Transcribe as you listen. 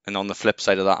And on the flip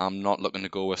side of that, I'm not looking to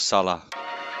go with Salah.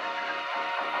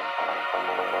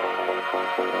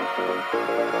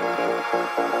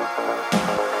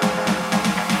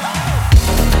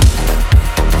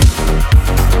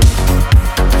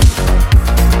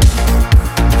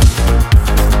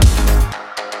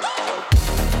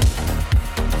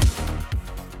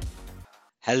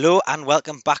 Hello and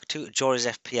welcome back to Geordie's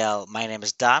FPL. My name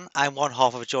is Dan. I'm one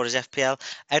half of Geordie's FPL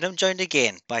and I'm joined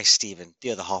again by Stephen,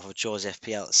 the other half of Geordie's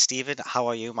FPL. Stephen, how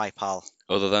are you, my pal?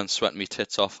 Other than sweating me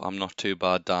tits off, I'm not too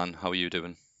bad, Dan. How are you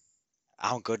doing?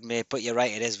 I'm good, mate, but you're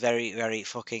right, it is very, very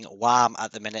fucking warm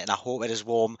at the minute, and I hope it is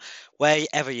warm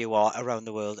wherever you are around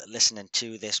the world listening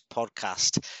to this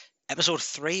podcast. Episode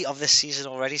 3 of this season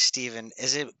already, Stephen.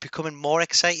 Is it becoming more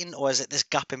exciting, or is it this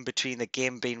gap in between the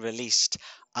game being released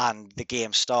and the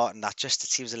game starting that just it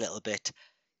seems a little bit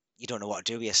you don't know what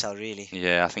to do with yourself, really?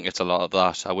 Yeah, I think it's a lot of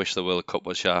that. I wish the World Cup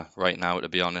was here right now, to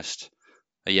be honest.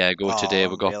 A year ago today, Oh,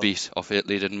 we got unreal. beat off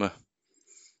Italy, didn't we?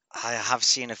 I have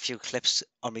seen a few clips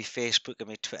on my Facebook and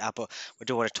my Twitter, but we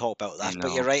don't want to talk about that.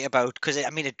 But you're No. right about because I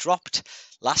mean it dropped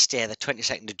last year, the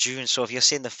 22nd of June. So if you're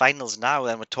seeing the finals now,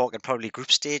 then we're talking probably group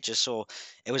stages. So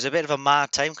it was a bit of a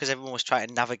mad time because everyone was trying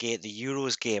to navigate the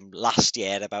Euros game last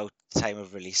year at about the time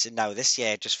of release, and now this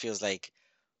year it just feels like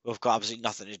we've got absolutely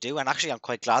nothing to do. And actually, I'm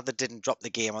quite glad they didn't drop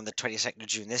the game on the 22nd of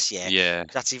June this year, Yeah,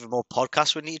 because that's even more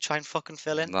podcasts we need to try and fucking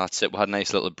fill in. that's it. We had a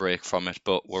nice little break from it,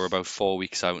 but we're about 4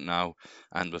 weeks out now,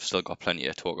 and we've still got plenty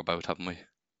to talk about, haven't we?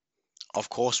 Of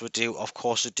course we do. Of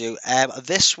course we do.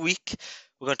 This week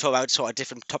we're going to talk about sort of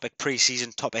different topic,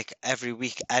 pre-season topic every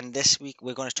week, and this week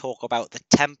we're going to talk about the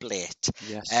template.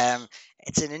 Yes. Um,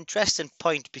 it's an interesting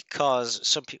point because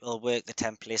some people work the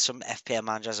template, some FPL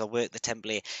managers will work the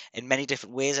template in many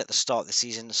different ways at the start of the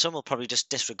season. Some will probably just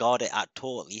disregard it at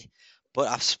totally. But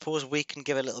I suppose we can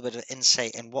give a little bit of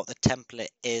insight in what the template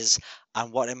is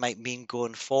and what it might mean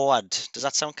going forward. Does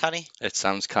that sound canny? It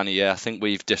sounds canny, yeah. I think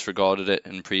we've disregarded it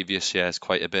in previous years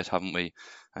quite a bit, haven't we?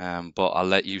 But I'll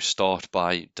let you start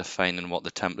by defining what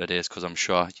the template is, because I'm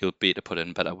sure you'll be able to put it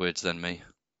in better words than me.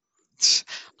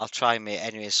 I'll try, mate.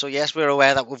 Anyway, so yes, we're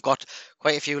aware that we've got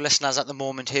quite a few listeners at the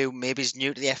moment who maybe is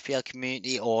new to the FPL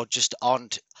community or just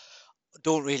aren't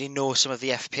don't really know some of the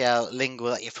FPL lingo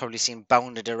that you've probably seen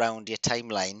bounded around your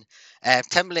timeline.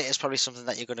 Template is probably something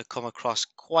that you're going to come across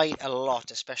quite a lot,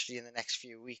 especially in the next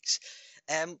few weeks.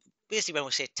 Basically, when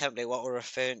we say template, what we're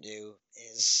referring to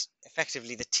is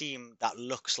effectively the team that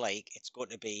looks like it's going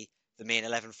to be the main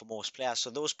 11 for most players. So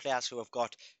those players who have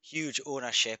got huge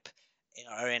ownership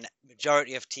are in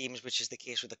majority of teams, which is the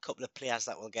case with a couple of players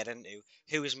that we'll get into,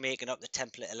 who is making up the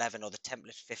template 11 or the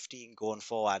template 15 going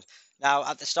forward. Now,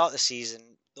 at the start of the season,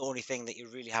 the only thing that you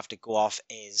really have to go off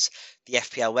is the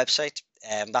FPL website.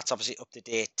 That's obviously up to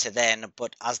date to then,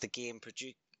 but as the game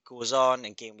goes on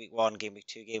in game week 1, game week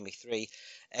 2, game week 3,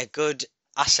 a good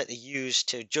asset to use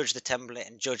to judge the template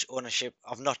and judge ownership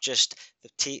of not just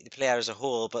the player as a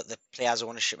whole, but the player's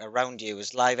ownership around you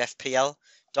is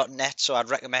livefpl.net. So I'd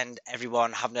recommend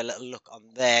everyone having a little look on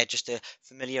there just to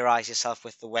familiarize yourself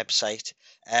with the website.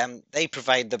 They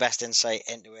provide the best insight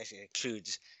into it. It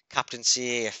includes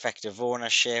captaincy, effective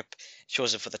ownership,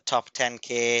 shows it for the top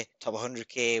 10k, top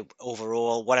 100k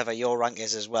overall, whatever your rank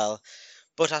is as well.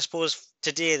 But I suppose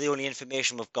today the only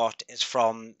information we've got is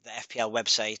from the FPL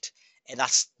website, and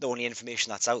that's the only information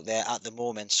that's out there at the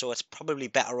moment. So it's probably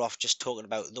better off just talking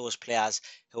about those players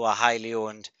who are highly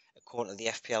owned according to the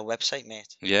FPL website,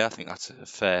 mate. Yeah, I think that's a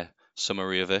fair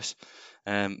summary of it.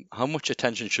 How much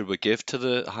attention should we give to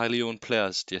the highly owned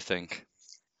players, do you think?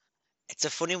 It's a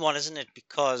funny one, isn't it?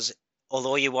 Because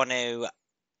although you want to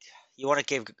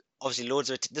give obviously loads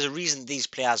of it. There's a reason these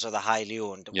players are the highly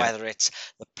owned, Yeah. whether it's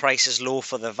the price is low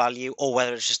for the value or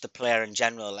whether it's just the player in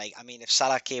general. Like, I mean, if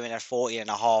Salah came in at 40 and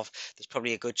a half, there's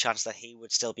probably a good chance that he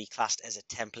would still be classed as a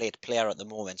template player at the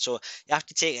moment. So you have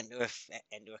to take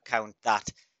into account that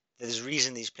there's a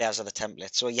reason these players are the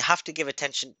template. So you have to give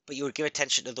attention, but you would give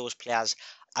attention to those players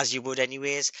as you would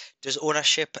anyways. Does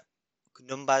ownership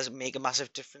numbers make a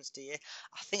massive difference to you?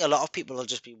 I think a lot of people will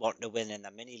just be wanting to win in the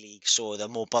mini league, so they're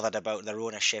more bothered about their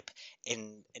ownership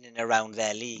in and around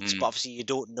their leagues. But Mm, obviously, you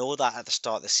don't know that at the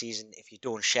start of the season if you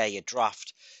don't share your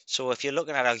draft. So if you're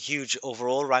looking at a huge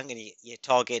overall rank and you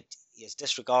target is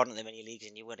disregarding the mini leagues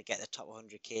and you want to get the top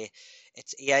 100k,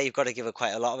 it's you've got to give it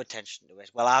quite a lot of attention to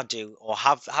it. Well, I do, or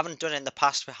haven't done in the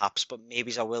past perhaps, but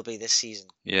maybe I will be this season.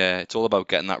 yeah, it's all about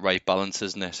getting that right balance,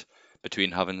 isn't it?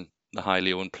 Between having the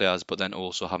highly owned players, but then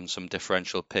also having some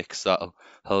differential picks that'll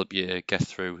help you get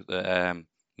through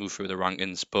move through the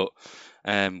rankings. But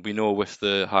we know with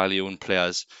the highly owned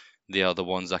players, they are the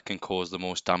ones that can cause the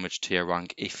most damage to your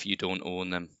rank if you don't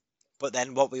own them. But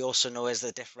then what we also know is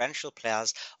the differential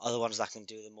players are the ones that can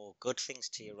do the more good things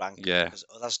to your ranking Yeah, because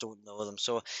others don't know them.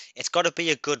 So it's got to be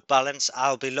a good balance.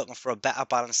 I'll be looking for a better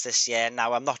balance this year.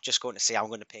 Now, I'm not just going to say I'm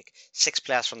going to pick 6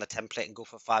 players from the template and go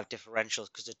for 5 differentials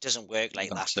because it doesn't work like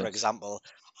that. that's For it. example,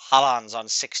 Haaland's on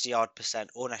 60 odd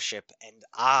percent ownership, and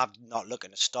I'm not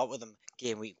looking to start with him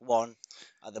game week 1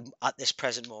 at this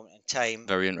present moment in time.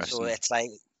 Very So interesting. it's like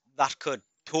that could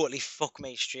totally fuck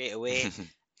me straight away,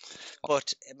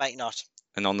 but it might not.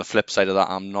 And on the flip side of that,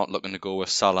 I'm not looking to go with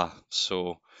Salah.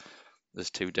 So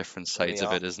there's two different There we sides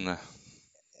of are. it, isn't there?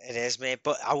 It is, mate.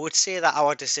 But I would say that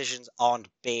our decisions aren't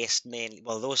based mainly,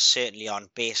 well, those certainly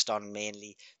aren't based on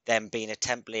mainly them being a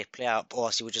template player. Or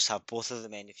else you would just have both of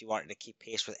them in if you wanted to keep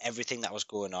pace with everything that was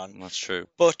going on. That's true.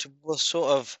 But we'll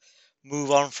sort of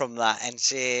move on from that and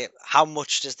say, how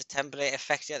much does the template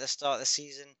affect you at the start of the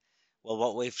season? Well,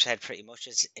 what we've said pretty much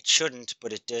is it shouldn't,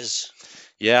 but it does.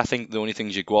 Yeah, I think the only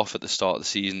things you go off at the start of the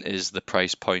season is the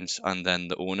price points and then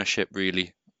the ownership,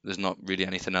 really. There's not really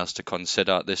anything else to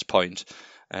consider at this point.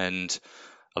 And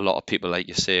a lot of people, like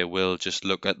you say, will just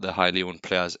look at the highly owned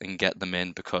players and get them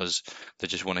in because they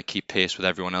just want to keep pace with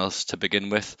everyone else to begin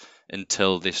with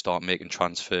until they start making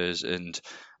transfers and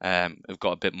have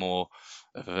got a bit more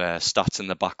of stats in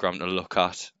the background to look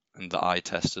at and the eye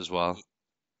test as well.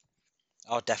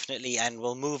 Oh, definitely. And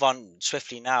we'll move on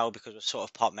swiftly now because we've sort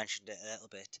of part mentioned it a little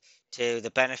bit to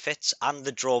the benefits and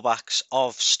the drawbacks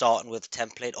of starting with a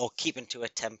template or keeping to a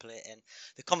template. And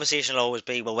the conversation will always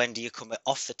be, well, when do you come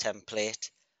off the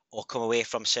template or come away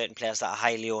from certain players that are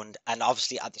highly owned? And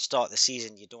obviously, at the start of the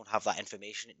season, you don't have that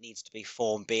information. It needs to be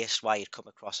form based why you'd come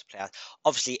across a player.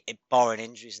 Obviously, barring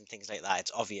injuries and things like that,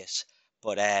 it's obvious.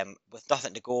 But with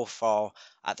nothing to go for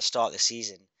at the start of the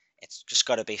season, it's just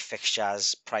got to be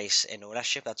fixtures, price, and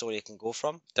ownership. That's all you can go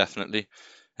from. Definitely.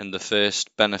 And the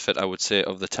first benefit I would say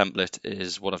of the template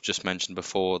is what I've just mentioned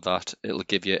before, that it'll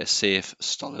give you a safe,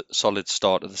 solid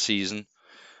start of the season.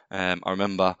 I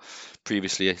remember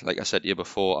previously, like I said to you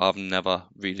before, I've never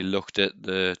really looked at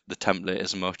the template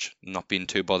as much, not been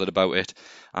too bothered about it,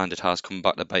 and it has come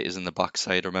back to bite us in the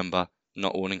backside. I remember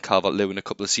not owning Calvert-Lewin a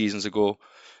couple of seasons ago.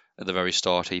 At the very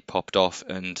start, he popped off,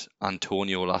 and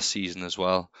Antonio last season as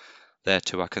well. There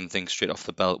too, I can think straight off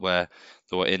the belt where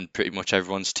they were in pretty much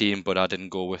everyone's team, but I didn't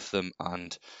go with them,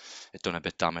 and it done a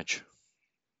bit damage.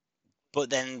 But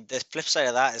then the flip side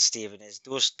of that is, Stephen, is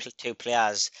those two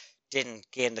players didn't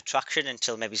gain the traction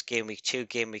until maybe game week 2,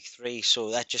 game week 3.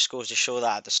 So that just goes to show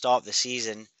that at the start of the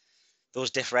season,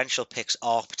 those differential picks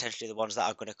are potentially the ones that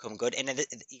are going to come good. And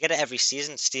you get it every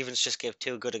season. Stevens just gave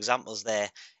 2 good examples there.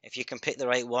 If you can pick the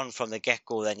right one from the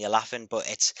get-go, then you're laughing. But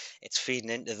it's feeding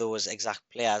into those exact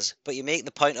players. But you make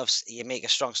the point of you make a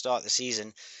strong start of the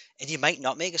season, and you might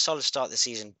not make a solid start of the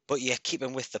season, but you're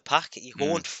keeping with the pack. You Mm,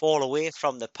 won't fall away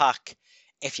from the pack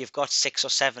if you've got 6 or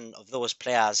 7 of those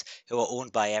players who are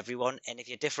owned by everyone. And if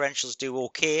your differentials do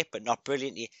okay, but not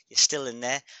brilliant, you're still in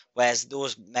there. Whereas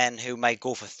those men who might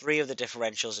go for 3 of the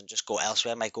differentials and just go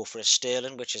elsewhere might go for a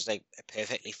Sterling, which is like a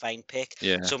perfectly fine pick.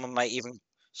 yeah, Someone might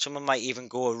even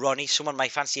go a Ronnie. Someone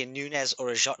might fancy a Nunes or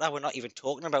a Jota. We're not even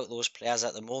talking about those players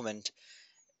at the moment.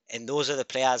 And those are the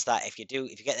players that if you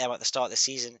get them at the start of the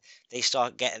season, they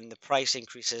start getting the price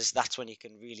increases. That's when you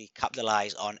can really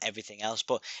capitalize on everything else.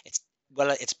 But it's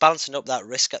balancing up that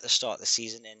risk at the start of the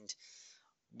season. And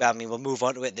I mean, we'll move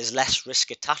on to it. There's less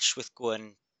risk attached with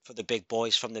going for the big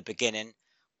boys from the beginning,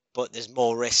 but there's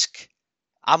more risk.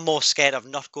 I'm more scared of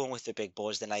not going with the big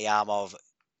boys than I am of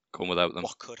going without them.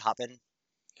 what could happen.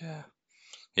 Yeah.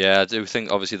 Yeah, I do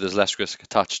think obviously there's less risk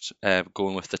attached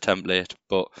going with the template,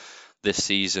 but this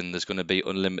season there's going to be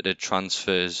unlimited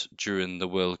transfers during the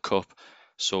World Cup.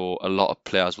 So a lot of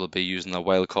players will be using their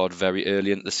wild card very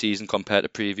early into the season compared to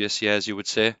previous years, you would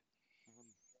say.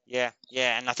 Yeah,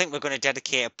 yeah, and I think we're going to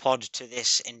dedicate a pod to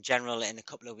this in general in a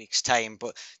couple of weeks' time.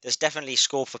 But there's definitely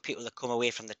scope for people to come away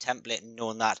from the template and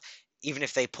knowing that even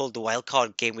if they pulled the wild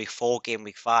card game week 4, game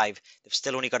week 5, they've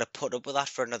still only got to put up with that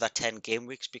for another 10 game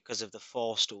weeks because of the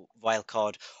forced wild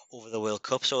card over the World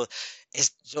Cup. So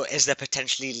is there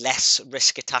potentially less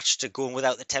risk attached to going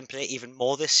without the template even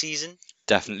more this season?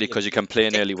 Definitely, You, because you can play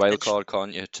an you early wild potentially. card,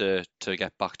 can't you, to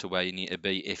get back to where you need to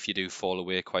be if you do fall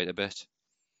away quite a bit.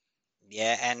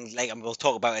 Yeah, and we'll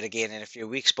talk about it again in a few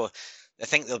weeks, but I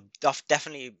think there'll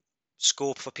definitely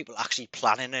scope for people actually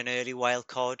planning an early wild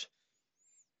card.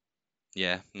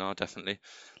 Yeah, no, definitely.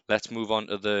 Let's move on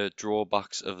to the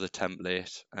drawbacks of the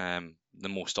template. The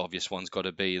most obvious one's got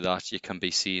to be that you can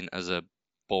be seen as a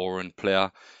boring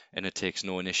player and it takes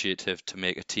no initiative to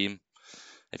make a team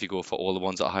if you go for all the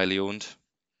ones that are highly owned.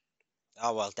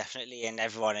 Oh well, definitely, and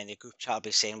everyone in the group chat will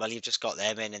be saying, "Well, you've just got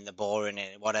them in, and they're boring,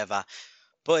 and whatever."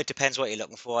 But it depends what you're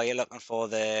looking for. Are you looking for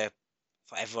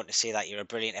everyone to say that you're a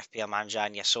brilliant FPL manager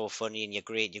and you're so funny and you're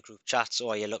great in your group chats,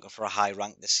 or are you looking for a high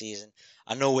rank this season?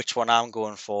 I know which one I'm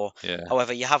going for. Yeah,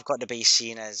 However, you have got to be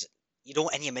seen as you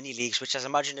don't any mini leagues, which I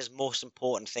imagine is most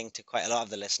important thing to quite a lot of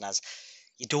the listeners.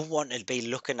 You don't want to be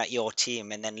looking at your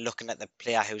team and then looking at the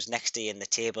player who's next to you in the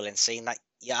table and seeing that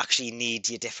you actually need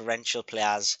your differential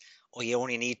players, or you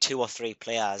only need two or three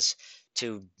players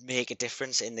to make a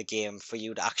difference in the game for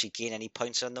you to actually gain any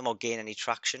points on them or gain any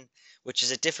traction, which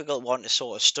is a difficult one to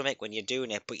sort of stomach when you're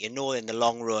doing it. But you know, in the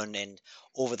long run and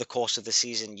over the course of the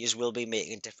season, you will be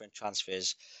making different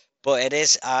transfers. But it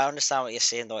is, I understand what you're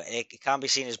saying though. It can be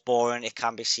seen as boring, it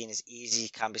can be seen as easy,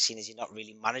 it can be seen as you're not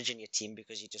really managing your team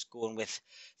because you're just going with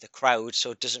the crowd,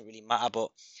 so it doesn't really matter.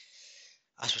 But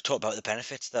as we talked about the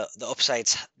benefits, the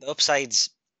upsides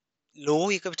low.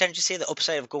 You could potentially say the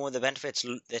upside of going with the benefits,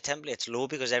 the template's low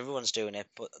because everyone's doing it,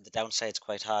 but the downside's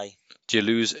quite high. do you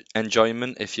lose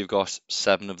enjoyment if you've got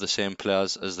 7 of the same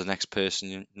players as the next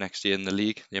person next year in the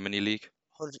league, your mini league?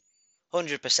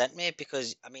 100%, mate,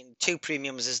 because I mean, two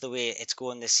premiums is the way it's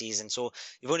going this season. So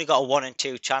you've only got a 1 in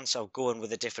 2 chance of going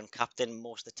with a different captain.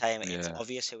 Most of the time, it's Yeah,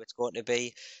 obvious who it's going to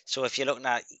be. So if you're looking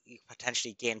at you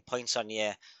potentially gain points on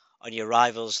your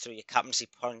rivals through your captaincy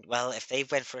point, well, if they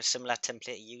went for a similar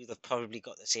template to you, they've probably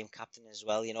got the same captain as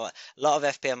well. You know, a lot of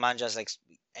FPL managers, like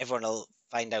everyone will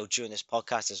find out during this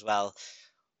podcast as well,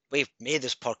 we've made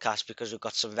this podcast because we've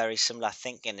got some very similar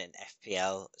thinking in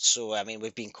FPL. So I mean,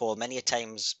 we've been called many a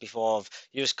times before of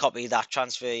you just copied that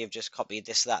transfer, you've just copied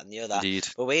this, that, and the other. indeed.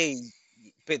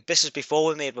 But this is before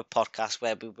we made a podcast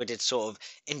where we did sort of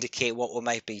indicate what we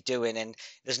might be doing, and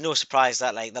there's no surprise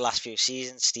that like the last few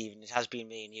seasons, Stephen, it has been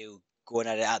me and you going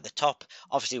at it at the top.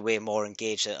 Obviously, way more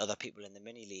engaged than other people in the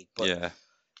mini league, but Yeah,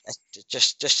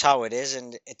 it's just how it is,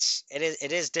 and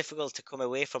it is difficult to come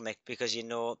away from it because you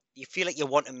know you feel like you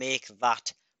want to make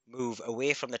that move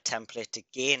away from the template to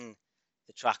gain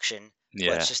the traction,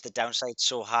 but it's yeah. just the downside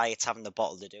so high, it's having the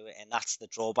bottle to do it, and that's the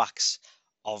drawbacks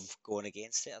of going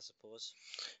against it, I suppose.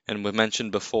 And we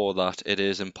mentioned before that it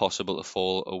is impossible to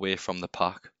fall away from the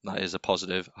pack. That is a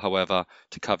positive. However,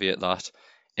 to caveat that,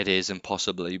 it is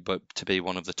impossibly, but to be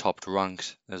one of the top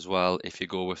ranked as well if you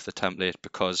go with the template,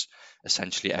 because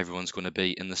essentially everyone's going to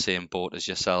be in the same boat as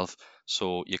yourself,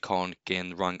 so you can't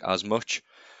gain rank as much.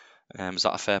 Is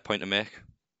that a fair point to make?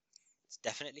 It's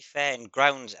definitely fair. And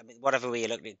grounds, I mean, whatever way you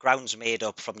look at it, grounds made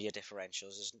up from your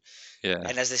differentials, isn't? Yeah,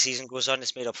 And as the season goes on,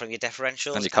 it's made up from your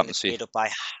and differentials, your and it's captaincy. made up by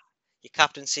your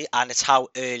captaincy, and it's how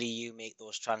early you make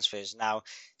those transfers. Now,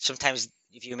 sometimes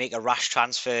if you make a rash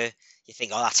transfer, you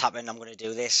think, "Oh, that's happening. I'm going to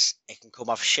do this." It can come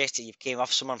off shit. You've came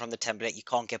off someone from the template. You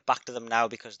can't get back to them now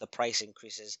because the price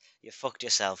increases. You fucked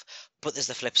yourself. But there's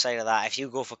the flip side of that. If you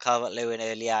go for Calvert-Lewin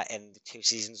earlier in 2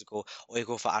 seasons ago, or you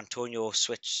go for Antonio,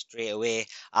 switch straight away.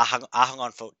 I hung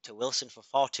on to Wilson for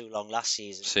far too long last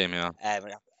season, Same, yeah. um,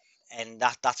 and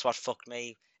that's what fucked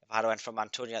me. If I had went from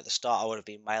Antonio at the start, I would have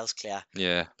been miles clear,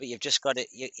 Yeah, but you've just got to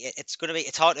it's going to be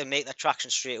it's hard to make that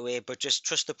traction straight away, but just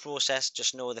trust the process.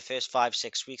 Just know the first 5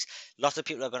 6 weeks lots of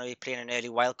people are going to be playing an early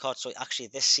wild card, so actually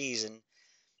this season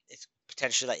it's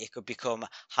potential that you could become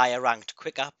higher ranked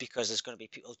quicker because there's going to be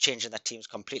people changing their teams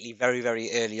completely very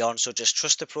early on. So just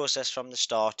trust the process from the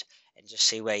start and just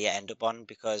see where you end up on,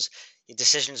 because your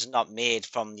decision's not made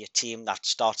from your team that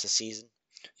starts the season.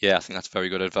 yeah, I think that's very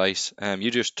good advice.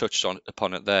 You just touched on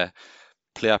upon it there.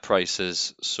 Player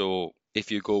prices. So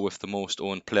if you go with the most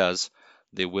owned players,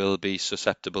 they will be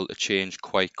susceptible to change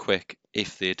quite quick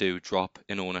if they do drop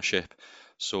in ownership.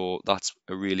 So that's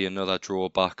really another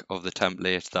drawback of the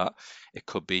template, that it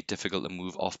could be difficult to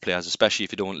move off players, especially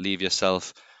if you don't leave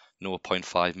yourself no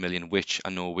 0.5 million, which I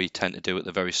know we tend to do at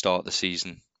the very start of the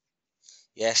season.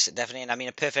 Yes, definitely. And I mean,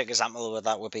 a perfect example of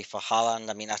that would be for Haaland.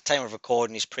 I mean, at time of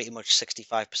recording, he's pretty much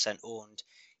 65% owned.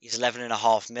 He's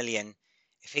 11.5 million.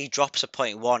 If he drops a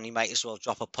point one, he might as well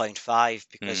drop a point five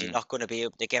because you're Mm, not going to be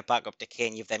able to get back up to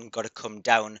Kane. You've then got to come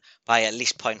down by at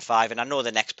least point five. And I know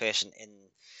the next person in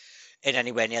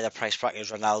anywhere near the price bracket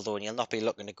is Ronaldo, and you'll not be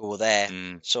looking to go there.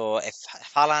 mm. So if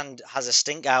Haaland has a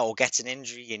stinker or gets an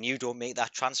injury and you don't make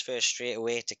that transfer straight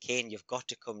away to Kane, you've got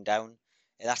to come down.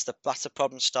 And that's the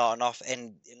problem starting off.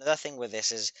 And another thing with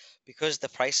this is because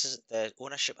the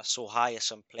ownership are so high of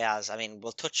some players. I mean,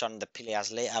 we'll touch on the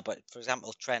players later, but for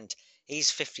example, Trent,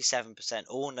 he's 57%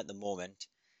 owned at the moment.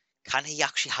 Can he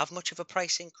actually have much of a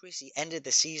price increase? He ended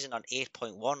the season on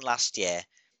 8.1 last year,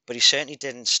 but he certainly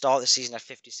didn't start the season at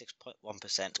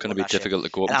 56.1% It's going to be ownership. difficult to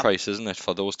go up And in I'm price, isn't it,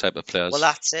 for those type of well, players?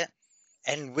 that's it.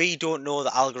 And we don't know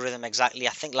the algorithm exactly.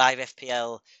 I think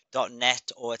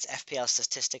livefpl.net or it's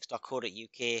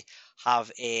fplstatistics.co.uk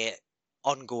have a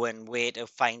ongoing way to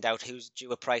find out who's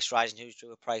due a price rise and who's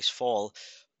due a price fall.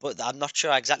 But I'm not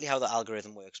sure exactly how the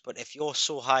algorithm works. But if you're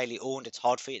so highly owned, it's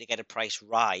hard for you to get a price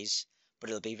rise, but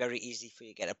it'll be very easy for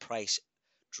you to get a price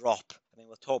drop. I mean,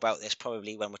 we'll talk about this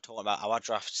probably when we're talking about our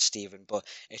draft, Stephen, but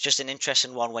it's just an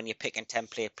interesting one when you're picking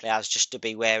template players, just to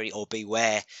be wary or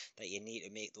beware that you need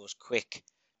to make those quick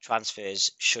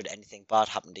transfers should anything bad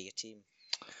happen to your team.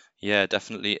 Yeah,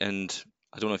 definitely. And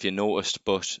I don't know if you noticed,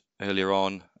 but earlier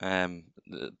on,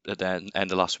 at the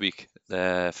end of last week,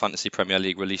 the Fantasy Premier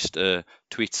League released a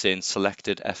tweet saying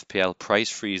selected FPL price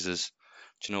freezes.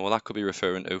 Do you know what that could be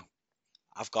referring to?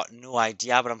 I've got no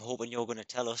idea, but I'm hoping you're going to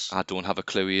tell us. I don't have a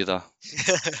clue either.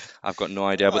 I've got no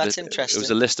idea, Oh, but that's it was a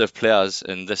interesting. list of players,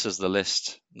 and this is the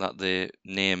list that they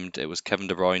named. It was Kevin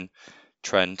De Bruyne,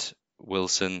 Trent,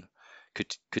 Wilson,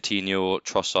 Coutinho,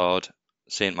 Trossard,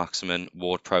 Saint Maximin,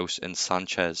 Ward-Prowse, and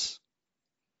Sanchez.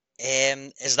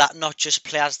 Is that not just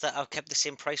players that have kept the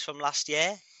same price from last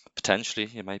year? Potentially,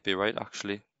 you might be right,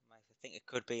 actually. I think it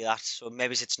could be that. So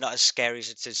maybe it's not as scary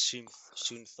as it's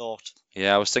soon thought.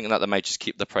 Yeah, I was thinking that they might just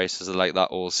keep the prices like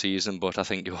that all season, but I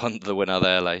think you want the winner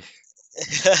there, like.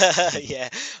 Yeah,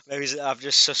 maybe I've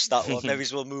just sussed that one. Maybe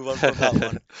we'll move on from that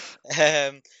one.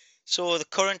 Um, so the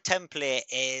current template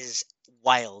is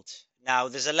wild. Now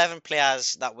there's 11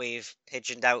 players that we've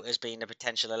pigeoned out as being a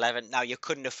potential 11. Now you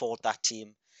couldn't afford that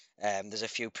team. There's a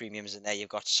few premiums in there. You've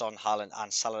got Son, Haaland,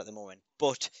 and Salah at the moment,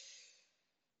 but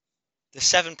the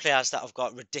 7 players that have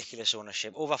got ridiculous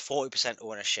ownership, over 40%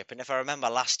 ownership. And if I remember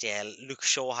last year, Luke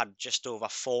Shaw had just over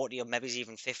 40 or maybe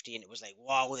even 50, and it was like,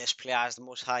 wow, this player is the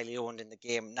most highly owned in the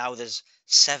game. Now there's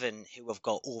 7 who have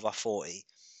got over 40.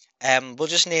 We'll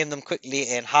just name them quickly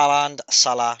in Haaland,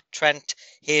 Salah, Trent,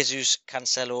 Jesus,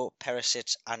 Cancelo,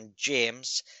 Perisic, and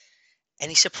James.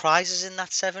 Any surprises in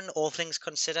that 7, all things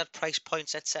considered, price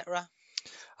points, etc.?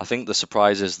 I think the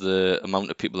surprise is the amount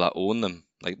of people that own them,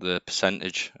 like the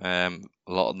percentage. A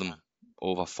lot of them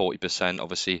over 40%.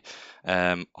 Obviously,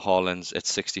 Haaland's at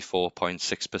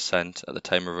 64.6% at the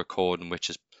time of recording, which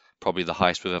is probably the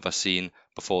highest we've ever seen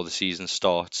before the season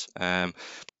starts.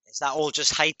 Is that all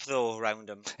just hype though around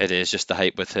him? It is just the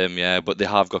hype with him, yeah, but they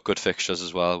have got good fixtures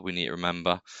as well, we need to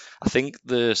remember. I think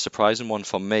the surprising one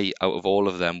for me out of all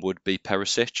of them would be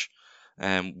Perisic.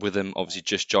 With him obviously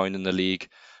just joining the league,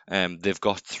 they've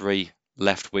got 3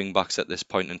 left wing backs at this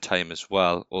point in time as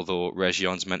well, although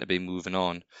Region's meant to be moving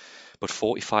on. But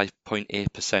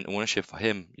 45.8% ownership for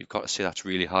him, you've got to say that's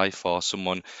really high for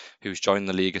someone who's joined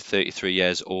the league at 33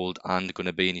 years old and going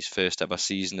to be in his first ever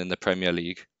season in the Premier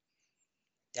League.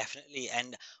 Definitely.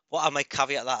 And what I might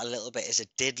caveat that a little bit is it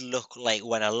did look like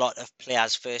when a lot of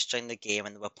players first joined the game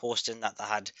and they were posting that they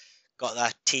had got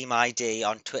that team ID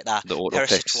on Twitter, The auto Perisic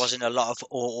picks, wasn't a lot of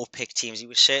auto pick teams. He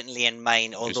was certainly in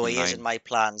mine, he was although in he is in mine. my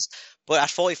plans. But at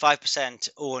 45%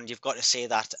 owned, you've got to say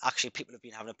that actually people have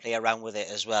been having to play around with it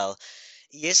as well.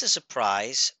 He is a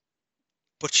surprise.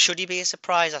 But should he be a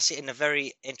surprise? I see it in a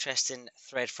very interesting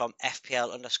thread from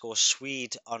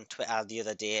FPL_Swede on Twitter the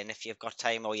other day. And if you've got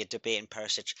time or you're debating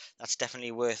Perisic, that's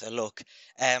definitely worth a look.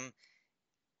 Um,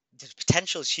 the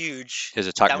potential's huge. His The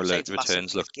attack downside's massive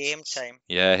returns look, with game time.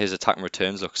 yeah, his attack and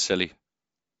returns look silly.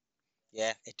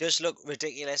 Yeah, it does look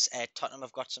ridiculous. Tottenham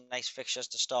have got some nice fixtures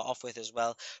to start off with as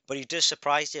well, but he does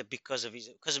surprise you because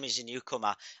he's a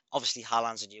newcomer. Obviously,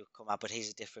 Haaland's a newcomer, but he's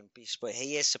a different beast. But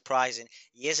he is surprising.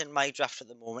 He is in my draft at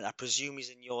the moment. I presume he's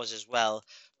in yours as well,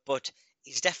 but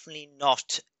he's definitely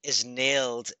not as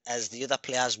nailed as the other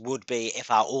players would be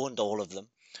if I owned all of them.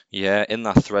 Yeah, in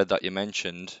that thread that you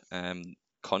mentioned,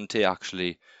 Conte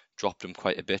actually dropped him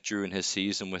quite a bit during his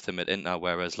season with him at Inter,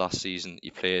 whereas last season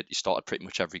he started pretty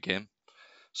much every game.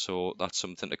 So that's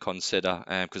something to consider.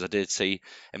 Because I did see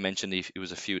it mentioned he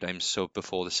was a few times sub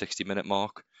before the 60-minute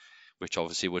mark, which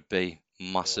obviously would be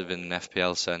massive in an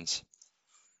FPL sense.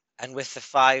 And with the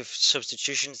 5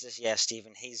 substitutions this year,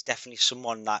 Stephen, he's definitely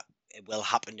someone that it will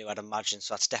happen to, I'd imagine.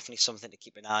 So that's definitely something to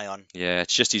keep an eye on. Yeah,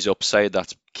 it's just his upside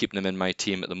that's keeping him in my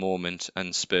team at the moment,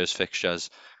 and Spurs fixtures.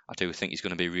 I do think he's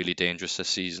going to be really dangerous this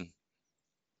season.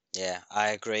 Yeah,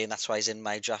 I agree, and that's why he's in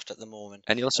my draft at the moment.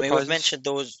 Any other I mean, we've surprises? mentioned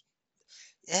those.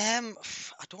 I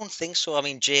don't think so. I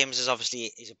mean, James is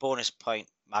obviously he's a bonus point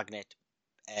magnet,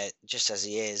 just as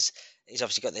he is. He's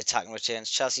obviously got the attacking returns.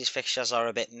 Chelsea's fixtures are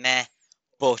a bit meh,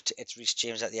 but it's Reece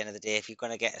James at the end of the day. If you're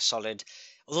going to get a solid,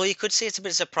 although you could say it's a bit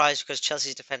of a surprise because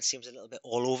Chelsea's defense seems a little bit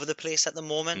all over the place at the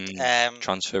moment.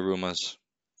 Transfer rumours.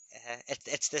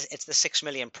 It's the 6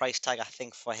 million price tag, I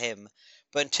think, for him.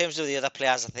 But in terms of the other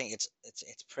players, I think it's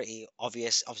pretty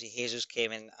obvious. Obviously, Jesus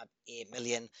came in at 8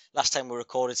 million. Last time we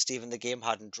recorded, Stephen, the game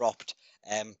hadn't dropped.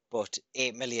 But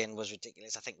 8 million was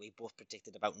ridiculous. I think we both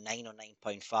predicted about 9 or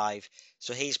 9.5.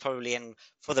 So he's probably in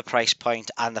for the price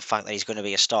point and the fact that he's going to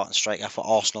be a starting striker for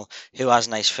Arsenal, who has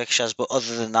nice fixtures. But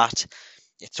other than that,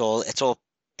 it's all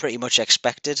pretty much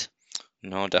expected.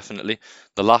 No, definitely.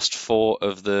 The last four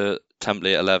of the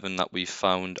template 11 that we've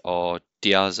found are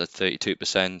Diaz at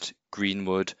 32%,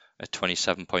 Greenwood at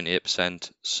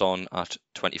 27.8%, Son at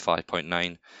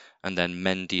 25.9%, and then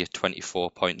Mendy at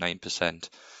 24.9%.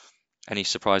 Any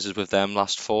surprises with them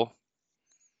last four?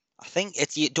 I think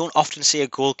you don't often see a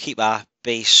goalkeeper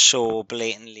be so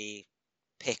blatantly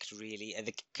picked, really. And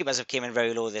the keepers have came in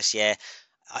very low this year.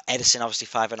 Edison obviously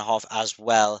 5.5 as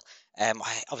well.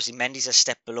 Obviously Mendy's a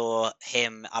step below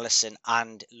him, Alisson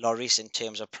and Lloris in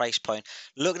terms of price point.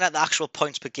 Looking at the actual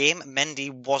points per game, Mendy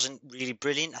wasn't really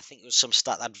brilliant. I think it was some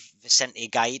stat that Vicente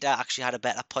Gaida actually had a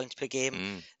better points per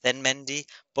game than Mendy.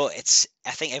 But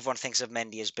I think everyone thinks of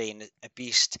Mendy as being a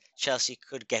beast. Chelsea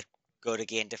could get good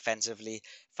again defensively.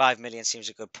 5 million seems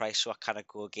a good price, so I kind of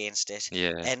go against it.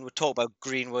 Yeah. And we talk about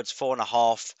Greenwood's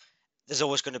 4.5. There's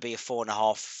always going to be a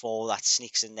 4.5 for that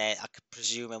sneaks in there. I could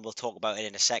presume, and we'll talk about it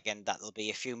in a second, that there'll be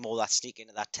a few more that sneak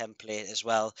into that template as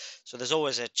well. So there's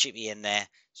always a chippy in there.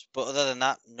 But other than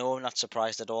that, no, I'm not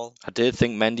surprised at all. I did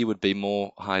think Mendy would be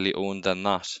more highly owned than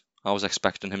that. I was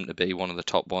expecting him to be one of the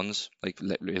top ones, like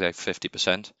literally like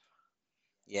 50%.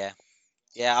 Yeah.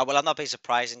 Yeah, well, I'm not be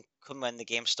surprised. And come when the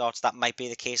game starts, that might be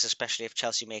the case, especially if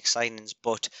Chelsea make signings.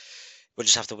 But we'll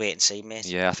just have to wait and see, mate.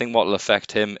 Yeah, I think what will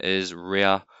affect him is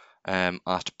Rhea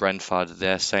at Brentford.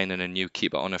 They're signing a new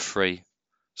keeper on a free,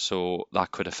 so that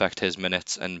could affect his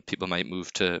minutes, and people might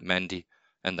move to Mendy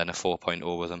and then a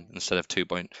 4.0 with him instead of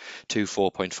 2.2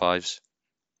 4.5s.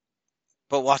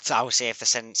 But what I would say, if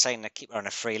they're signing a keeper on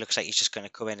a free, looks like he's just going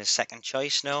to come in as second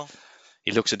choice, no?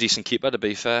 He looks a decent keeper, to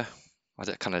be fair. I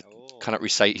cannot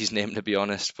recite his name, to be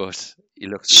honest, but he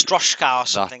looks Stroshka or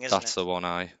something, isn't that's it? the one.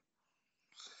 Yeah.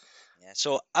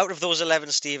 So out of those 11,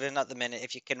 Stephen, at the minute,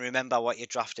 if you can remember what your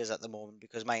draft is at the moment,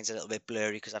 because mine's a little bit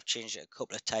blurry because I've changed it a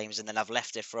couple of times and then I've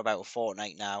left it for about a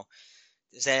fortnight now.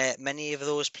 Is there many of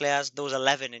those players, those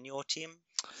 11 in your team?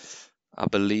 I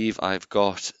believe I've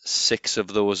got 6 of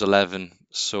those 11,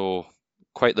 so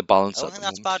quite the balance I don't at think the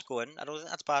that's moment. bad going. I don't think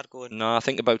that's bad going. No, I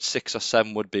think about 6 or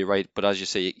 7 would be right, but as you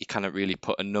say, you cannot really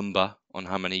put a number on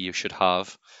how many you should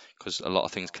have because a lot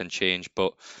of things can change.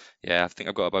 But yeah, I think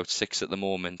I've got about 6 at the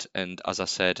moment, and as I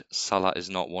said, Salah is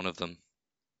not one of them.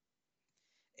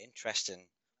 Interesting.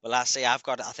 Well, I think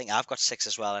I've got 6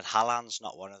 as well, and Haaland's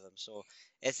not one of them. So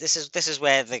this is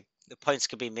where the points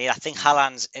could be made. I think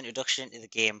Haaland's introduction into the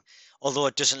game, although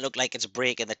it doesn't look like it's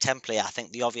breaking the template, I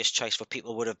think the obvious choice for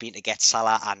people would have been to get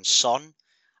Salah and Son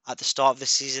at the start of the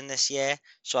season this year.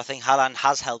 So I think Haaland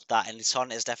has helped that, and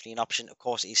Son is definitely an option. Of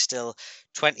course, he's still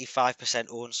 25%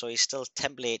 owned, so he's still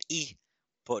template E,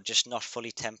 but just not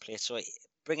fully template. So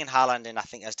bringing Haaland in, I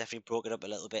think, has definitely broken up a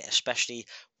little bit, especially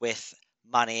with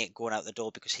Mane going out the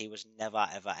door because he was never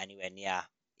ever anywhere near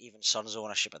even Son's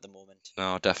ownership at the moment.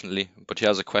 No, definitely. But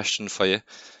here's a question for you.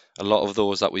 A lot of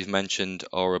those that we've mentioned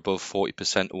are above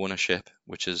 40% ownership,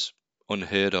 which is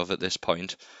unheard of at this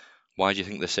point. Why do you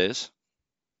think this is?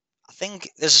 I think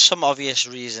there's some obvious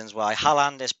reasons why.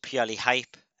 Haaland is purely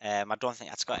hype. I don't think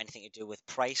that's got anything to do with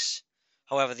price.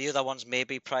 However, the other ones may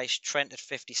be price. Trent at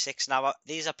 56. Now,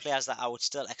 these are players that I would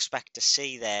still expect to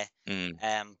see there.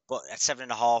 But at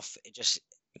 7.5,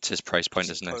 it's his price point,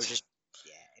 isn't it?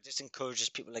 Yeah, it just encourages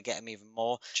people to get him even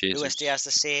more. Jesus. Luis Diaz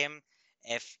the same.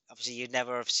 If obviously you'd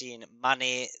never have seen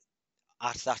Mane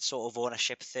at that sort of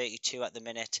ownership, 32 at the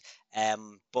minute.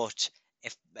 But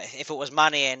if it was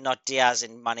Mane and not Diaz,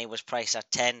 and Mane was priced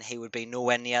at 10, he would be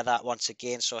nowhere near that once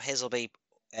again. So his will be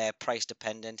price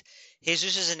dependent.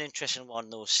 Jesus is an interesting one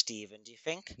though, Stephen. Do you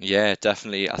think? Yeah,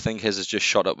 definitely. I think his has just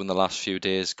shot up in the last few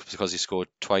days because he scored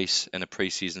twice in a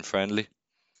pre-season friendly.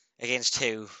 Against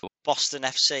who? Boston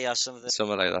FC or something?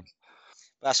 Something like that.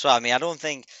 That's what I mean.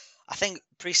 I think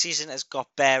preseason has got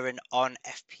bearing on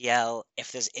FPL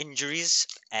if there's injuries.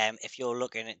 If you're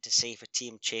looking to see if a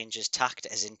team changes tact,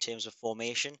 as in terms of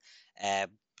formation,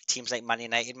 teams like Man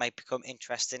United might become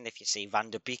interesting. If you see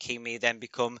Van der Beek, he may then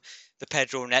become the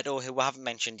Pedro Neto, who we haven't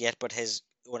mentioned yet, but his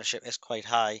ownership is quite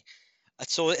high.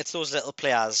 It's those little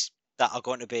players that are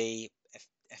going to be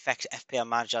affect FPL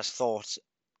managers' thoughts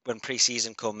when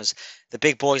pre-season comes. The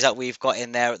big boys that we've got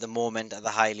in there at the moment are the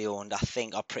highly owned, I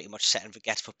think, are pretty much set and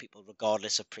forget for people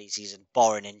regardless of pre-season,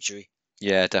 barring injury.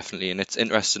 Yeah, definitely. And it's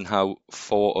interesting how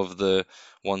 4 of the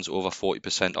ones over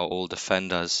 40% are all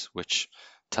defenders, which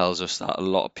tells us that a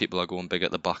lot of people are going big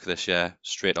at the back this year,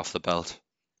 straight off the belt.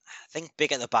 I think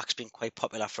big at the back's been quite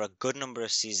popular for a good number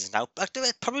of seasons now. But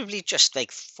probably just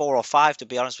like 4 or 5, to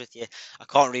be honest with you. I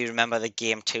can't really remember the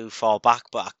game too far back,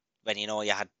 but when you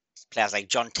had players like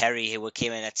John Terry who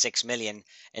came in at 6 million,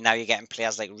 and now you're getting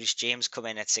players like Reece James come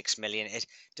in at 6 million. It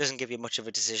doesn't give you much of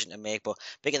a decision to make. But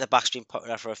big at the back's been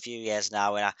popular for a few years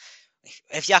now, and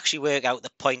if you actually work out the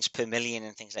points per million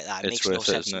and things like that, it It's makes no worth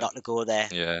it, sense isn't it? not to go there.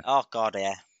 Yeah, Oh God,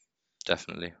 yeah.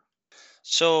 definitely.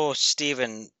 So,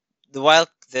 Stephen, the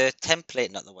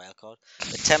template, not the wild card,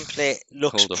 the template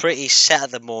looks Hold up. pretty set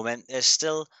at the moment. There's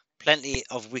still plenty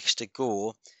of weeks to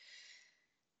go,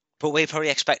 but we probably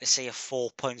expect to see a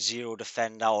 4.0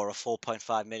 defender or a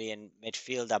 4.5 million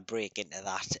midfielder break into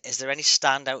that. Is there any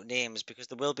standout names? Because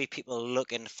there will be people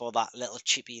looking for that little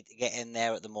chippy to get in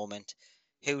there at the moment.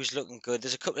 Who's looking good?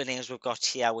 There's a couple of names we've got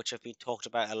here which have been talked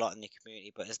about a lot in the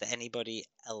community, but is there anybody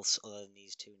else other than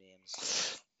these two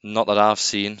names? Not that I've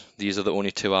seen. These are the only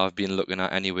 2 I've been looking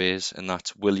at anyways, and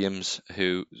that's Williams,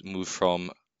 who moved from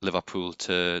Liverpool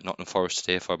to Nottingham Forest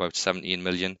today for about 17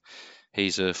 million.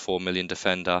 He's a 4 million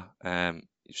defender.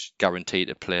 He's guaranteed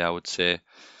to play, I would say.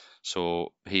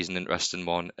 So he's an interesting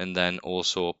one. And then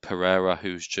also Pereira,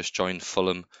 who's just joined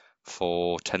Fulham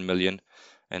for 10 million,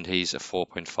 and he's a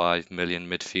 4.5 million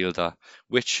midfielder,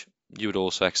 which you would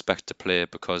also expect to play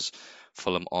because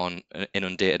Fulham aren't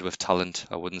inundated with talent,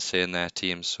 I wouldn't say, in their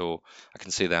team. So I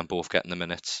can see them both getting the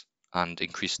minutes and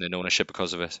increasing in ownership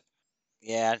because of it.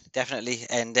 Yeah, definitely.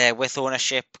 And with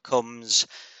ownership comes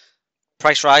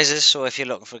price rises. So if you're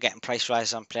looking for getting price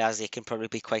rises on players, they can probably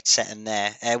be quite set in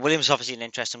there. Williams obviously an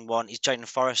interesting one. He's joining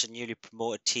Forest, a newly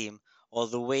promoted team.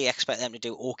 Although we expect them to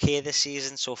do okay this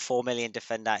season, so 4 million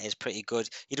defender is pretty good.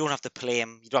 You don't have to play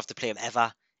him. You don't have to play him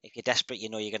ever. If you're desperate, you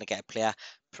know you're going to get a player.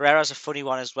 Pereira's a funny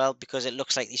one as well because it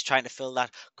looks like he's trying to fill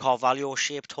that Carvalho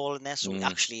shaped hole in there. So he Mm,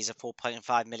 actually is a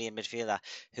 4.5 million midfielder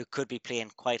who could be playing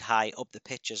quite high up the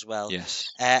pitch as well.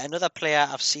 yes. Another player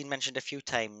I've seen mentioned a few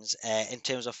times in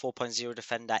terms of 4.0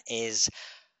 defender is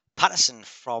Patterson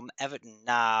from Everton.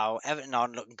 Now, Everton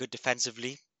aren't looking good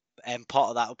defensively, and part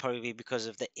of that will probably be because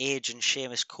of the age and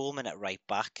Seamus Coleman at right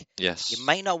back. You Yes.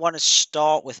 might not want to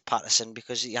start with Patterson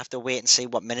because you have to wait and see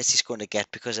what minutes he's going to get.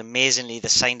 Because amazingly, they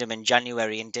signed him in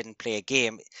January and didn't play a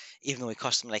game, even though he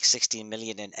cost them like 16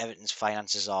 million, and Everton's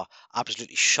finances are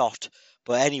absolutely shot.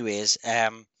 But anyways,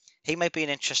 he might be an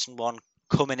interesting one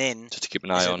coming in Just to keep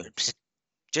an eye as a on.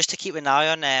 just to keep an eye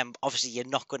on. Obviously, you're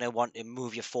not going to want to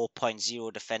move your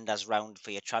 4.0 defenders round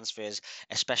for your transfers,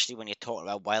 especially when you're talking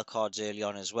about wildcards early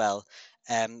on as well.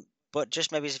 But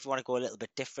just maybe if you want to go a little bit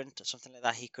different or something like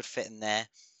that, he could fit in there.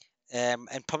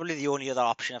 And probably the only other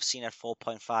option I've seen at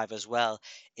 4.5 as well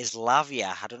is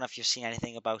Lavia. I don't know if you've seen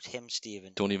anything about him,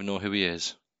 Stephen. Don't even know who he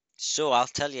is. So I'll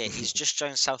tell you, he's just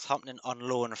joined Southampton on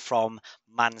loan from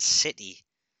Man City.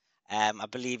 I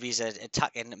believe he's an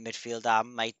attacking midfielder. I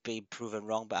might be proven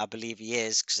wrong, but I believe he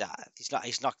is because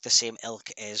he's not the same ilk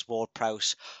as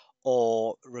Ward-Prowse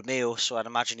or Romeo. So I'd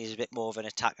imagine he's a bit more of an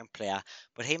attacking player.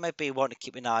 But he might be one to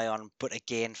keep an eye on. But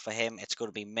again, for him, it's going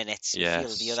to be minutes. You feel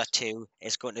the Yes. other two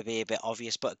is going to be a bit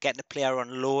obvious. But getting a player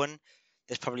on loan,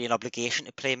 there's probably an obligation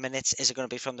to play minutes. Is it going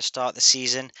to be from the start of the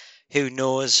season? Who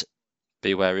knows?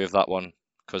 Be wary of that one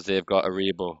because they've got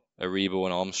Aribo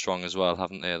and Armstrong as well,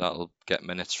 haven't they? That'll get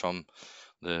minutes from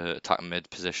the attacking mid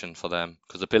position for them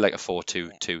because they play like a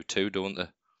 4-2-2-2, don't they?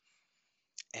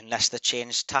 Unless they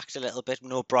change tact a little bit.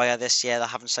 No Briar this year. They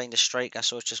haven't signed a striker,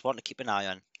 so it's just one to keep an eye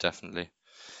on. Definitely.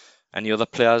 Any other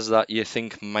players that you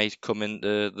think might come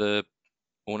into the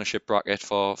ownership bracket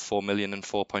for 4 million and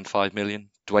 4.5 million?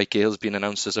 Dwight Gale's been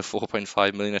announced as a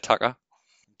 4.5 million attacker.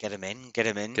 Get him in. Get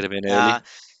him Get in. him in early.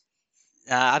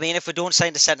 I mean, if we don't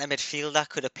sign the centre midfielder,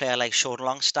 could a player like Sean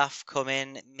Longstaff come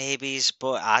in? Maybes,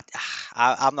 but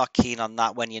I'm not keen on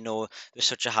that when there's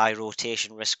such a high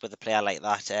rotation risk with a player like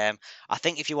that. I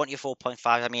think if you want your 4.5,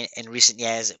 I mean, in recent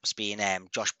years it was being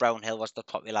Josh Brownhill was the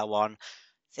popular one.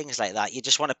 Things like that. You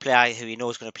just want a player who you know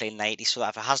is going to play 90, so that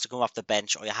if it has to come off the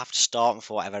bench or you have to start him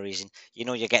for whatever reason, you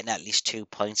know you're getting at least 2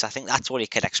 points. I think that's what you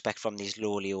could expect from these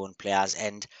lowly owned players.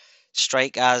 And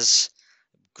strikers,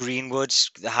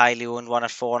 Greenwood's the highly owned one at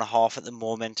 4.5 at the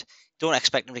moment. Don't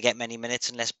expect him to get many minutes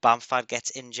unless Bamford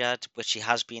gets injured, which he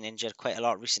has been injured quite a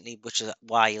lot recently, which is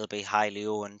why he'll be highly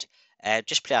owned.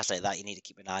 Just players like that you need to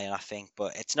keep an eye on, I think.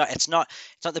 But it's not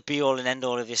the be all and end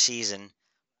all of your season.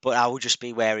 But I would just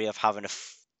be wary of having a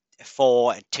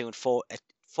 4 and 2 and 4, a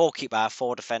 4 keeper,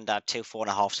 4 defender, 2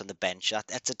 4.5s on the bench.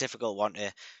 That's a difficult one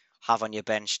to have on your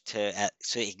bench to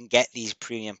so you can get these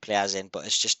premium players in. But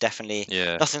it's just definitely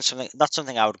Yeah, not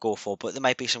something I would go for. But there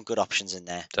might be some good options in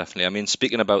there. definitely. I mean,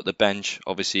 speaking about the bench,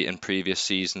 obviously in previous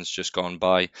seasons just gone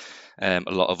by, a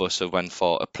lot of us have went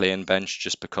for a playing bench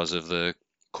just because of the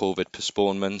COVID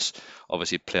postponements.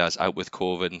 Obviously, players out with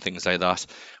COVID and things like that.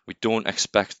 We don't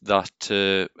expect that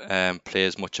to play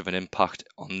as much of an impact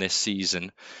on this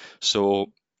season.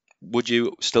 So, would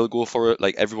you still go for it,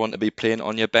 like everyone to be playing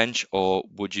on your bench, or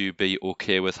would you be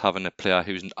okay with having a player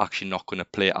who's actually not going to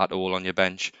play at all on your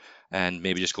bench, and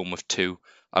maybe just going with two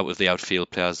out of the outfield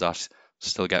players that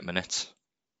still get minutes?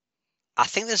 I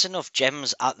think there's enough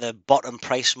gems at the bottom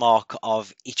price mark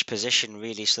of each position,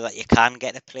 really, so that you can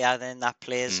get a player then that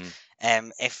plays.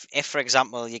 Mm, If for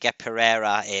example you get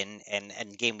Pereira in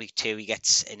game week 2, he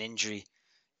gets an injury.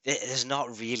 There's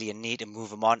not really a need to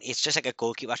move him on. It's just like a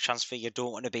goalkeeper transfer. You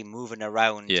don't want to be moving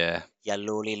around yeah, your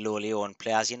lowly owned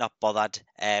players. You're not bothered.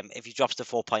 If he drops to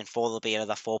 4.4, there'll be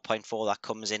another 4.4 that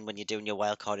comes in when you're doing your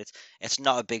wild card. It's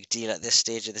not a big deal at this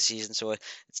stage of the season, so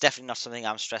it's definitely not something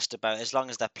I'm stressed about. As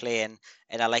long as they're playing,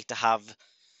 and I like to have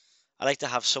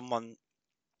someone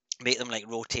make them like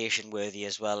rotation worthy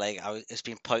as well. It's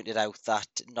been pointed out that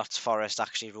Notts Forest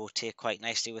actually rotate quite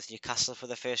nicely with Newcastle for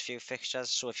the first few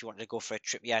fixtures. So if you wanted to go for a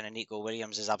Trippier and Nico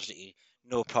Williams, there's absolutely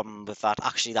no problem with that.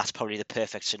 Actually, that's probably the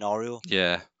perfect scenario.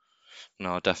 yeah.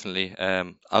 No, definitely.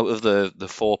 Out of the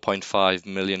 4.5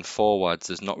 million forwards,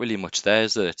 there's not really much there,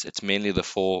 is there? It's mainly the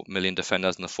 4 million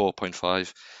defenders and the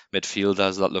 4.5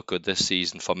 midfielders that look good this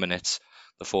season for minutes.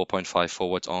 The 4.5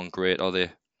 forwards aren't great, are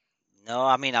they? No,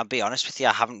 I mean, I'll be honest with you,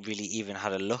 I haven't really even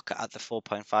had a look at the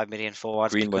 4.5 million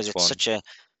forwards because Greenwood's it's one. such a,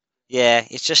 yeah,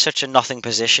 it's just such a nothing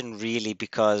position, really,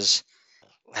 because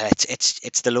well,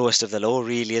 it's the lowest of the low,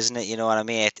 really, isn't it? You know what I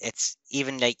mean? It's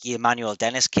even like your Emmanuel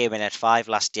Dennis came in at 5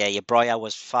 last year. Your Breuer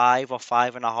was 5 or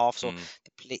 5.5. So Mm.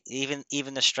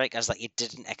 even the strikers that you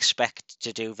didn't expect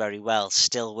to do very well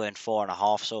still weren't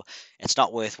 4.5. So it's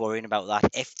not worth worrying about that.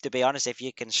 If to be honest, if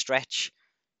you can stretch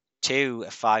to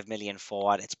a 5 million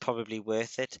forward, it's probably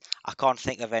worth it. I can't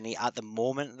think of any at the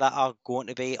moment that are going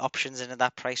to be options in at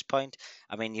that price point.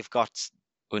 I mean, you've got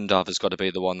Undav has got to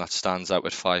be the one that stands out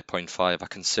with 5.5. I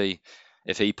can see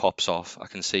if he pops off, I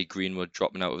can see Greenwood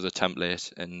dropping out of the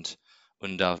template and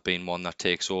Undav being one that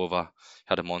takes over.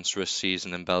 Had a monstrous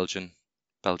season in Belgium.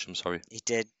 Belgium, sorry. He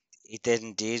did. He did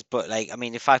indeed. But like, I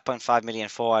mean, the 5.5 million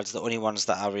forwards, the only ones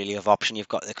that are really of option. You've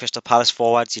got the Crystal Palace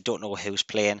forwards. You don't know who's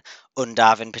playing.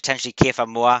 Undav, potentially Kiefer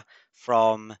Moore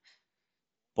from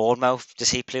Bournemouth. Does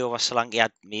he play over Solanke?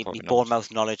 My Probably not.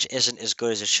 Bournemouth knowledge isn't as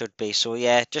good as it should be. So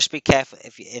yeah, just be careful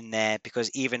if you're in there because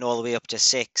even all the way up to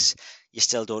 6, you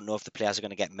still don't know if the players are going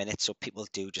to get minutes. So people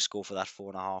do just go for that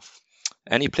 4.5.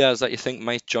 Any players that you think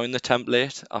might join the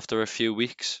template after a few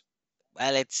weeks?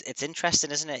 Well, it's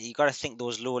interesting, isn't it? You got to think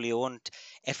those lowly owned.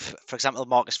 If, for example,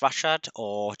 Marcus Rashford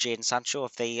or Jadon Sancho,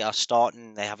 if they are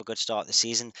starting, they have a good start of the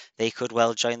season, they could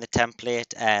well join the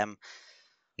template. Other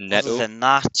Neto? than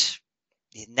that,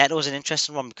 Neto's an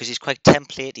interesting one because he's quite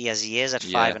templatey as he is at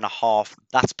five Yeah, and a half.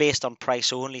 That's based on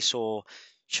price only, so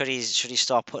should he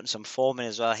start putting some form in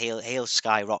as well, he'll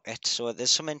skyrocket. So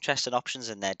there's some interesting options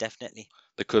in there, definitely.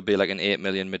 there could be like an 8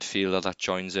 million midfielder that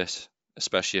joins it,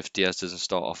 especially if Diaz doesn't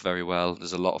start off very well.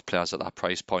 There's a lot of players at that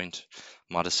price point.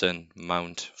 Madison,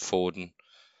 Mount, Foden,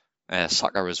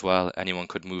 Saka as well. Anyone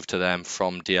could move to them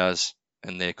from Diaz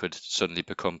and they could suddenly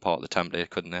become part of the template,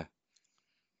 couldn't they?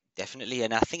 Definitely,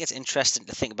 and I think it's interesting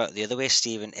to think about the other way,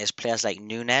 Stephen, is players like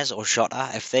Nunes or Jota,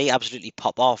 if they absolutely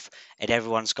pop off and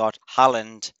everyone's got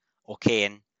Haaland or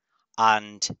Kane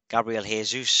and Gabriel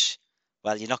Jesus,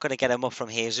 well, you're not going to get him up from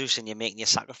Jesus and you're making your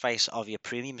sacrifice of your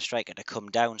premium striker to come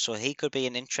down. So he could be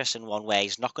an interesting one where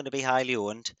he's not going to be highly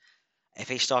owned. If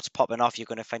he starts popping off, you're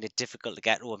going to find it difficult to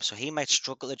get to him. So he might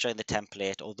struggle to join the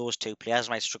template, or those two players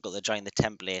might struggle to join the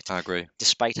template I agree.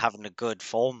 despite having a good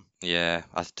form. Yeah,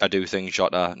 I do think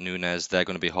Jota, Nunes, they're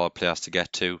going to be hard players to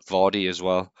get to. Vardy as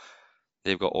well.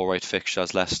 They've got all right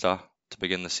fixtures, Leicester, to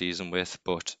begin the season with,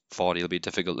 but Vardy will be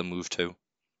difficult to move to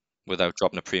without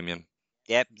dropping a premium.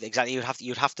 Yeah, exactly.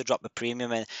 You'd have to drop the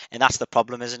premium, and that's the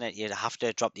problem, isn't it? You'd have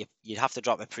to drop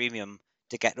a premium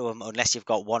to get to them unless you've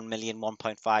got 1 million,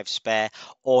 1.5 spare,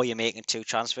 or you're making two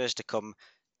transfers to come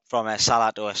from a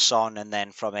Salah to a Son, and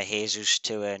then from a Jesus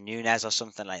to a Nunes or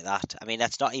something like that. I mean,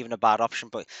 that's not even a bad option,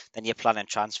 but then you're planning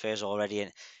transfers already,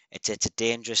 and it's a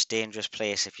dangerous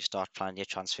place if you start planning your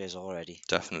transfers already.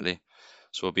 Definitely.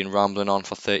 So we've been rambling on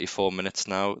for 34 minutes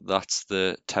now. That's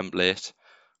the template.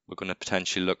 We're going to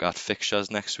potentially look at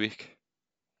fixtures next week.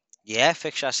 Yeah,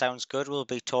 fixture sounds good. We'll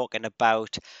be talking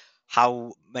about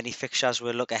how many fixtures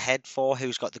we'll look ahead for,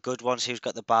 who's got the good ones, who's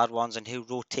got the bad ones, and who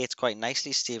rotates quite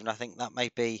nicely, Stephen. I think that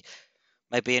might be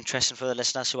interesting for the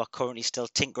listeners who are currently still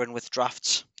tinkering with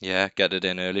drafts. Yeah, get it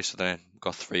in early so then we've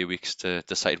got 3 weeks to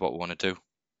decide what we want to do.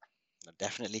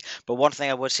 Definitely. But one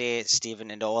thing I would say, Stephen,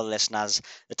 and to all the listeners,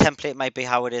 the template might be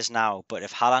how it is now, but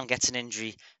if Haaland gets an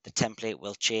injury, the template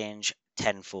will change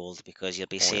tenfold because you'll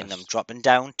be seeing them dropping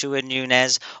down to a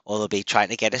Nunez, or they'll be trying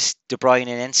to get a De Bruyne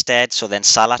in instead. So then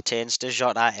Salah turns to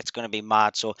Jota. It's going to be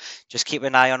mad. So just keep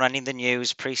an eye on running the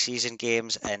news, pre-season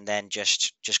games, and then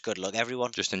just good luck,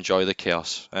 everyone. Just enjoy the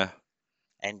chaos.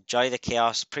 Enjoy the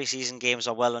chaos. Pre-season games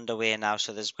are well underway now,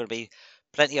 so there's going to be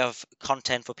plenty of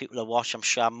content for people to watch. I'm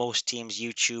sure most teams'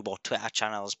 YouTube or Twitter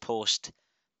channels post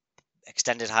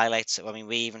extended highlights. I mean,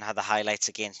 we even had the highlights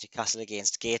against Newcastle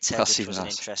against Gateshead, which was an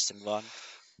interesting one.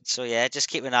 So yeah, just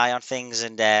keep an eye on things,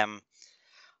 and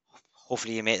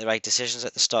hopefully you make the right decisions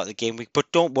at the start of the game week.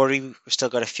 But don't worry, we've still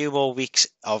got a few more weeks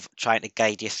of trying to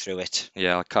guide you through it.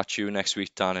 Yeah, I'll catch you next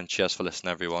week, Dan, and cheers for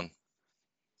listening, everyone.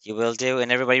 You will do,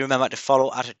 and everybody remember to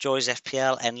follow at Joy's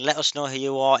FPL and let us know who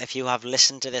you are if you have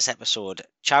listened to this episode.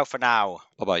 Ciao for now.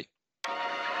 Bye bye.